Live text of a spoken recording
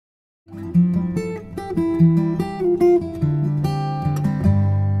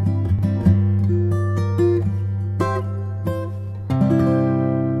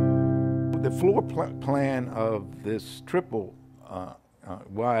plan of this triple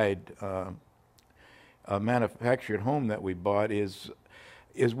wide manufactured home that we bought is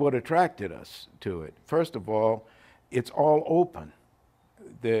what attracted us to it. First of all, it's all open.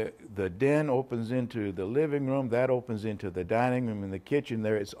 The den opens into the living room, that opens into the dining room and the kitchen.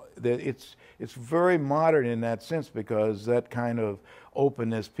 It's very modern in that sense, because that kind of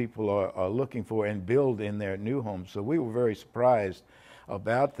openness people are looking for and build in their new homes. So we were very surprised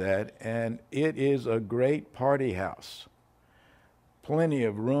about that, and it is a great party house. Plenty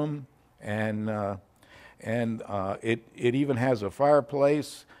of room, and it even has a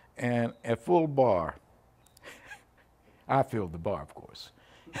fireplace and a full bar. I filled the bar, of course.